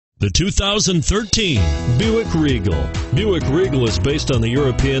The 2013 Buick Regal. Buick Regal is based on the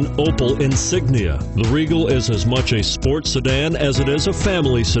European Opel Insignia. The Regal is as much a sports sedan as it is a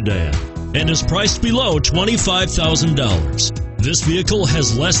family sedan and is priced below $25,000. This vehicle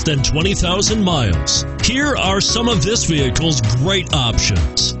has less than 20,000 miles. Here are some of this vehicle's great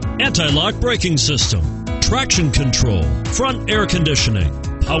options: anti-lock braking system, traction control, front air conditioning,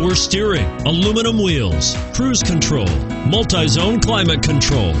 power steering, aluminum wheels, cruise control, multi-zone climate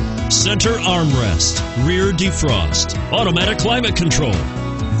control, center armrest, rear defrost, automatic climate control.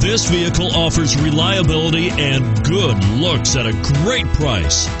 This vehicle offers reliability and good looks at a great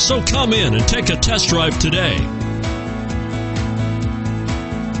price. So come in and take a test drive today.